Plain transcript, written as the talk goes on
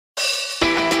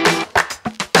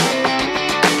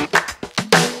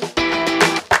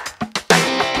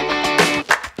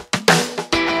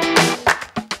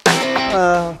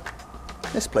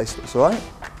This place looks alright.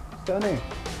 Let's go in here.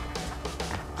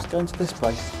 Let's go into this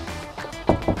place.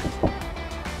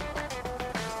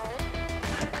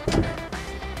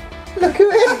 Look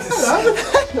who it is!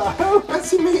 Hello!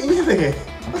 Fancy meeting you here.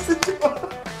 What's the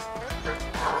job?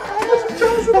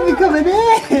 Let me come in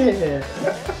here!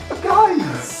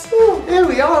 Guys! Here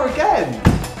we are again!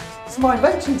 It's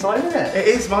Minevention time, isn't it? It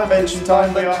is Minevention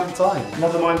time. Time.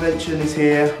 Another Minevention is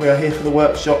here. We are here for the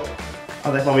workshop. I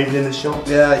think I'm even in the shop.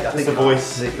 Yeah, I That's think the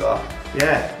voice. that you are.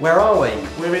 Yeah. Where are we?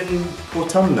 We're in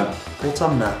Portumna,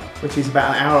 Autumna. which is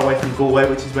about an hour away from Galway,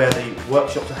 which is where the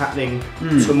workshops are happening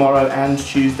tomorrow and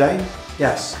Tuesday.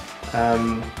 Yes.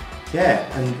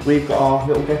 Yeah, and we've got our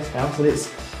little guest house, and it's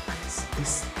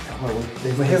well,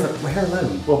 We're here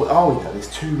alone. Well, are we though? There's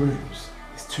 2 rooms.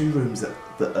 There's 2 rooms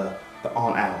that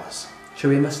aren't ours. Shall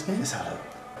we investigate? Let's have a look.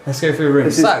 Let's go through the room.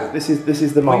 This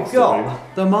is the master we've got room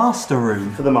the master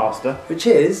room, for the master. which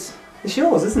is, it's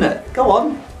yours, isn't it? Go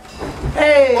on.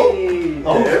 Hey!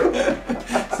 Oh.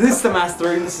 So this is the master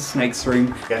room, this is Snake's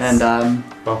room. Yes. And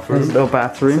Bathroom. there's a little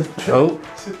bathroom. Oh,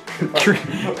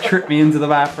 trip me into the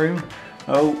bathroom.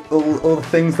 Oh, all the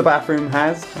things the bathroom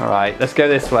has. All right, let's go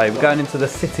this way. We're going into the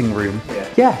sitting room. Yeah.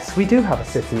 Yes, we do have a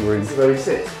sitting room. This is where we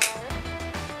sit.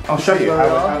 I'll show you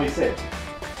how we sit.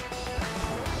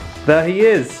 There he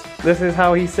is. This is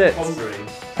how he sits. Pondering.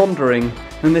 Pondering.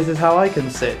 And this is how I can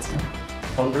sit.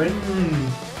 Pondering?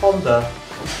 Ponder.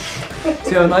 So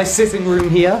you have a nice sitting room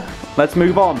here. Let's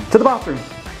move on to the bathroom.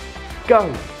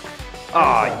 Go.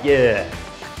 Ah, yeah.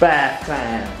 Bath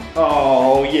time.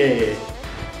 Oh, yeah.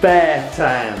 Bath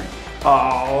time.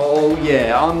 Oh,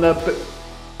 yeah. On the...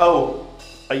 Oh,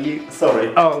 are you...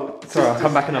 Sorry. Oh, sorry. I'll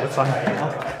come back another time.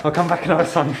 I'll come back another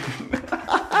time.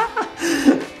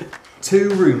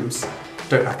 2 rooms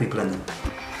don't have people in them.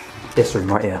 This room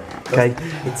right here, okay?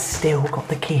 It's still got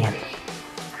the key in.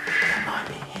 There might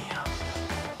be here.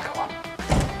 Go on.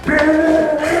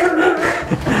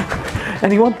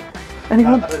 Anyone?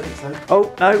 Anyone? I don't think so.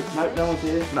 Oh, no. No, no one's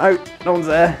here. No one's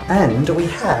there. And we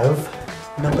have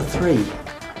number 3.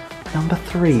 Number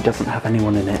 3 doesn't have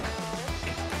anyone in it.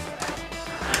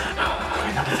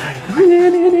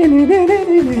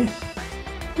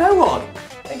 No one.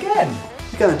 Again.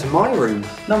 We're going to my room.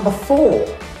 Number 4.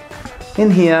 In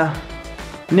here.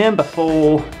 Number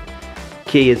 4.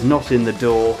 Key is not in the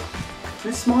door.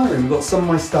 This is my room. We've got some of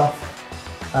my stuff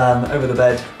over the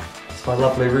bed. It's my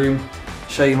lovely room.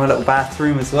 Show you my little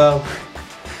bathroom as well.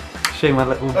 Show you my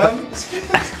little...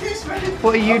 Excuse me.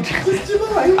 What are you doing?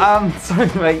 Sorry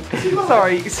mate.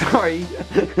 Sorry.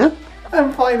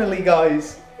 And finally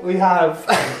guys, we have...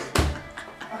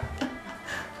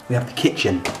 we have the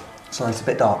kitchen. Sorry, it's a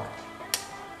bit dark.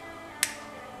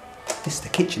 This is the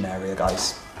kitchen area,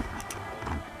 guys.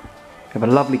 We have a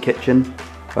lovely kitchen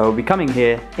where we'll be coming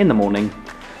here in the morning,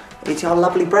 eating our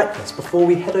lovely breakfast before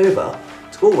we head over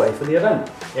to Galway for the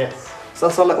event. Yes. So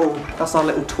that's our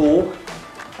little tour.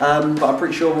 But I'm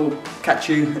pretty sure we'll catch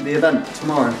you at the event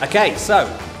tomorrow. Okay, so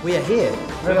we are here.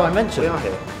 Where did I mention? We are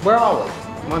here. Where are we?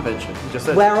 Minevention. You just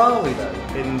said. Where are we though?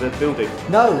 In the building.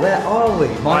 No, where are we?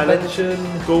 Ireland. Minevention.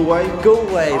 Galway.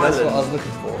 Galway, that's Ireland. what I was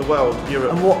looking for. The world,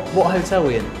 Europe. And what hotel are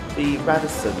we in? The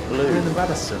Radisson Blue. We're in the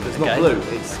Radisson. It's okay. not blue,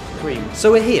 it's cream.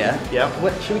 So we're here. Yeah.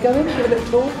 Should we go in? Give a little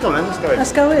tour? Come on, let's go in.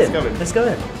 Let's go in. Let's go in. Let's go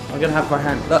in. I'm gonna have my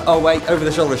hand. Oh wait, over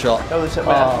the shoulder shot. Oh, the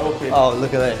Oh,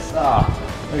 look at this.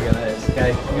 Look at this.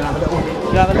 Okay, we're gonna have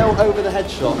a little over the head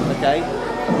shot. Okay.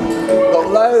 Got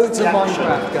loads of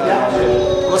Minecraft going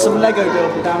on. Got some Lego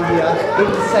builds down here.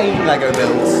 Insane Lego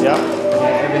builds. Yeah.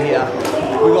 Okay, over here.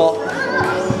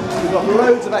 We've got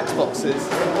loads of Xboxes.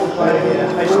 All playing here,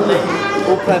 patiently.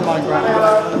 All playing Minecraft. We're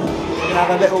gonna have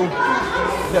a little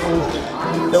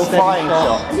flying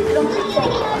shot.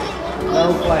 They're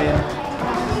all playing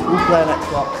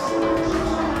Xbox.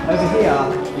 Over here,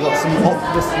 we've got some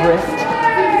Oculus Rift.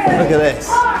 Look at this.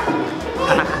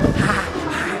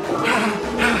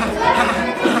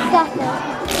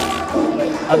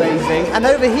 Amazing. And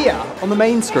over here, on the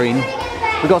main screen,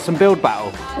 we've got some build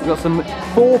battle. We've got some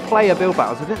 4-player build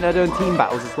battles. I think they're doing team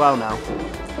battles as well now.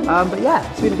 But yeah,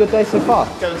 it's been a good day so far.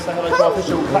 Go and say hello to our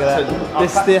official captain.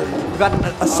 We've had an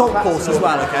assault course as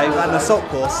well, okay? We've had an assault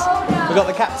course. We've got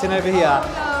the captain over here.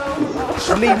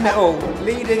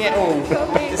 Leading it all.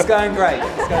 It's going great.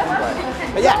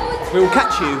 But yeah, we will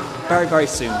catch you very, very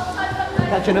soon.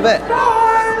 Catch you in a bit.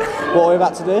 What are we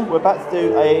about to do? We're about to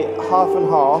do a half and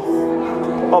half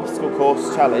obstacle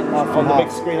course challenge on the big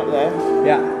screen up there.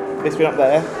 Yeah. Big screen up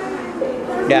there.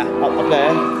 Yeah. Up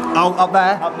there. Oh, up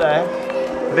there. Up there.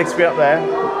 The big screen up there.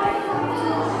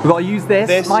 We've got to use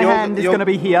this. My hand is going to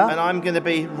be here. And I'm going to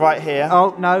be right here.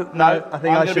 Oh, no. I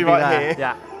think I I'm should gonna be right there. here.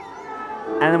 Yeah.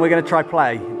 and then we're going to try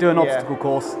play, do an obstacle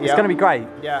course. It's going to be great.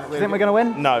 Yeah. Do you think we're going to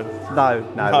win? No. No,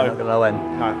 we're not going to win.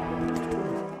 No.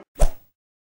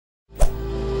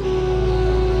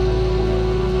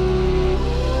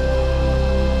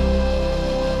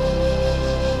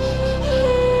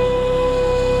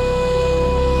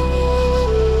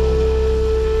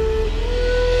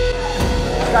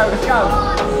 Let's go.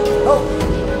 Oh.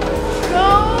 Go!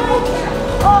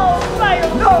 Oh, fail!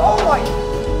 No, oh my,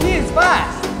 he is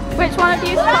fast. Which one of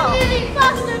you fell? Really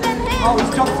faster than him! Oh, he's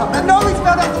jumped up. No, he's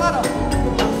fell down the ladder.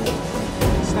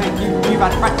 Snake, you've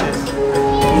had practice.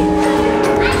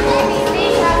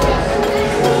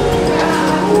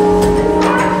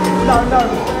 No.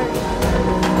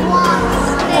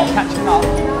 Oh, catching up.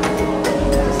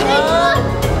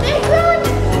 Snake run!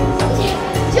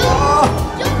 Jump!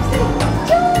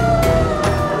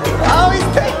 Oh, he's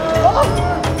taken off.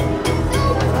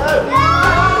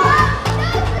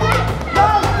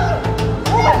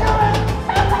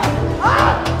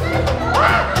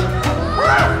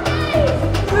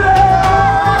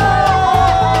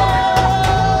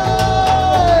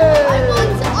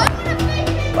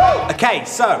 Okay,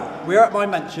 so we're at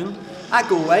Minevention at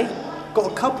Galway.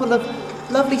 Got a couple of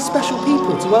lovely special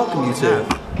people to welcome you to.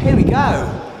 Here we go.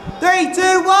 3, 2,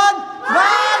 1.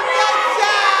 Minevention!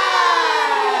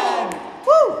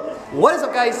 Woo! What is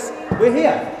up, guys? We're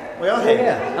here. We are here.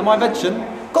 At Minevention.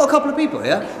 Got a couple of people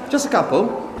here. Just a couple.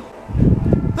 3, 2,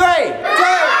 1.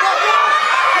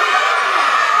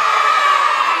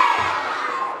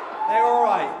 They're all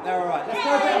right. They're all right. Let's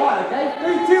go a bit higher,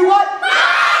 okay? 3, 2, 1.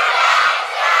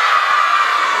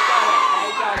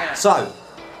 So,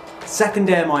 second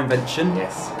day of Minevention.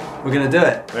 Yes. We're going to do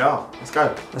it. We are. Let's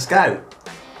go. Let's go.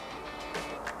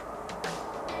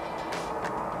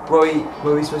 Where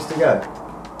were we supposed to go?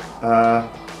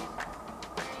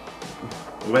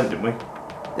 We went, didn't we?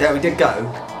 Yeah, we did go.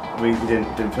 We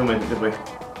didn't film anything, did we?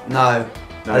 No,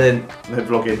 I didn't. No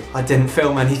vlogging. I didn't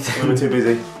film anything. We were too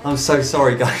busy. I'm so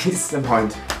sorry, guys. Never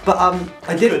mind. But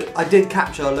I did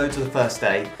capture loads of the first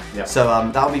day. Yeah. So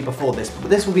that'll be before this, but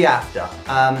this will be after.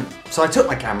 So I took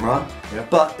my camera, yeah.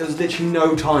 but there was literally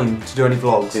no time to do any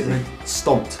vlogs. Busy. And I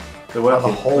stomped. They're working.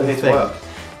 The whole We're here thing. to work.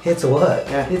 Here to work.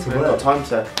 Yeah. Here to We've work. got time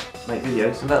to make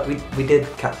videos. But we did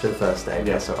capture the first day.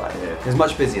 Yeah. That's alright. Yeah. It was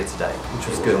much busier today, which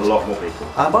was good. A lot more people.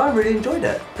 But I really enjoyed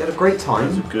it. We had a great It time.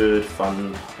 was a good,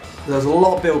 fun. There was a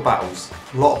lot of build battles.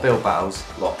 Lots.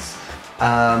 What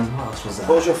else was there?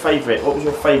 What was your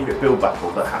favourite build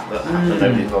battle that happened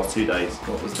over these last 2 days?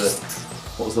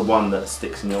 What was the one that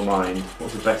sticks in your mind?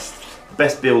 What was the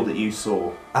best build that you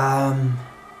saw?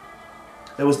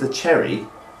 There was the cherry.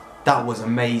 That was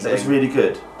amazing. That was really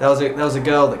good. There was a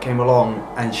girl that came along,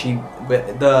 and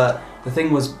the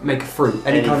thing was make a fruit,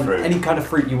 any kind of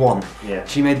fruit you want. Yeah.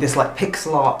 She made this like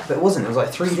pixel art, but it wasn't. It was like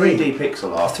 3D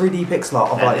pixel art. 3D pixel art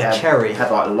of like a cherry. It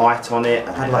had like light on it.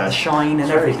 And had like the shine and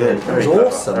very everything. Good, very it was clever,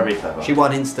 awesome. Very clever. She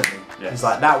won instantly. Yes. It's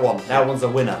like that one. That one's a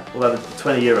winner. Although the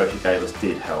 €20 she gave us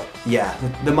did help. Yeah,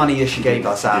 the money that she gave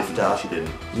us after. She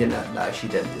didn't. You know, no, she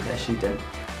didn't. No, she didn't.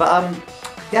 But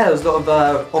yeah, there was a lot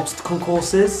of obstacle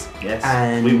courses. Yes.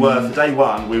 And we were for day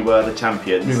 1. We were the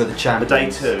champions. We were the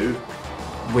champions. For day 2,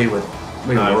 we were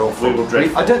awful. We were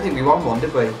dreadful. I don't think we won one,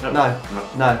 did we?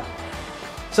 No.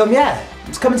 So yeah,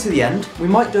 it's coming to the end. We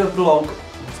might do a vlog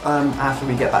after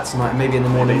we get back tonight, and maybe in the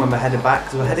morning when we're headed back,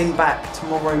 because we're heading back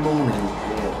tomorrow morning.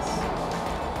 Yes.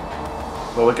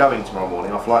 Well, we're going tomorrow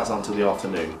morning. Our flight's until the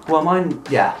afternoon. Well, mine,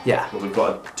 yeah. But we've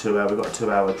got a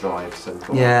 2-hour drive, so we've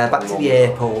got back to the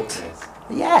airport. Yes.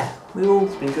 Yeah, we will.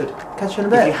 It's been good. Catch you in a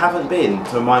bit. If you haven't been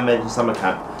to a Minevention Summer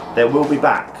Camp, there will be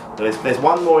back. There's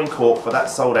one more in Cork, but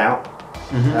that's sold out.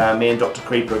 Me and Dr.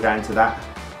 Creeper are going to that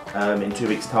in 2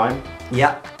 weeks' time.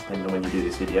 Yeah. Depending on when you do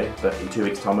this video, but in 2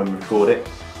 weeks' time when we record it.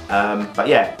 But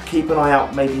yeah, keep an eye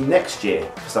out maybe next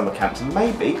year for summer camps, and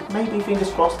maybe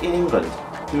fingers crossed in England.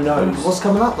 Who knows? What's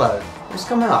coming up though? What's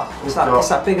coming up? It's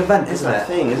that big event, isn't it?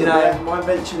 Thing, isn't it?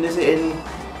 Minevention, is it in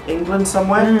England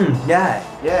somewhere? Yeah.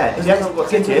 Yeah. If you haven't got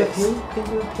tickets.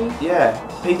 Yeah,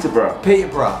 Peterborough.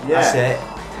 Yeah. That's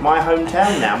it. My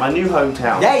hometown now, my new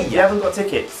hometown. Yeah. If you haven't got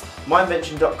tickets,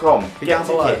 minevention.com. Get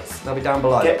tickets. They'll be down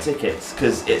below. Get tickets,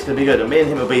 because it's going to be good. And me and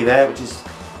him will be there, which is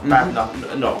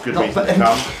not good reason to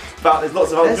come. But there's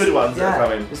lots of other good ones that are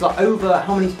coming. It's like over,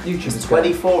 how many YouTubers? There's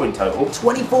 24 in total.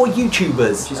 24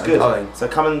 YouTubers! Which is good. So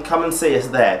come and see us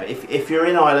there. But if you're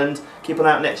in Ireland, keep an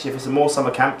eye out next year for some more summer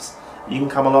camps. You can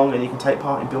come along and you can take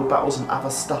part in build battles and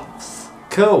other stuffs.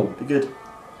 Cool. Be good.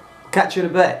 Catch you in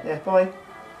a bit. Yeah, bye.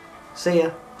 See ya.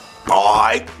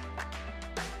 Bye.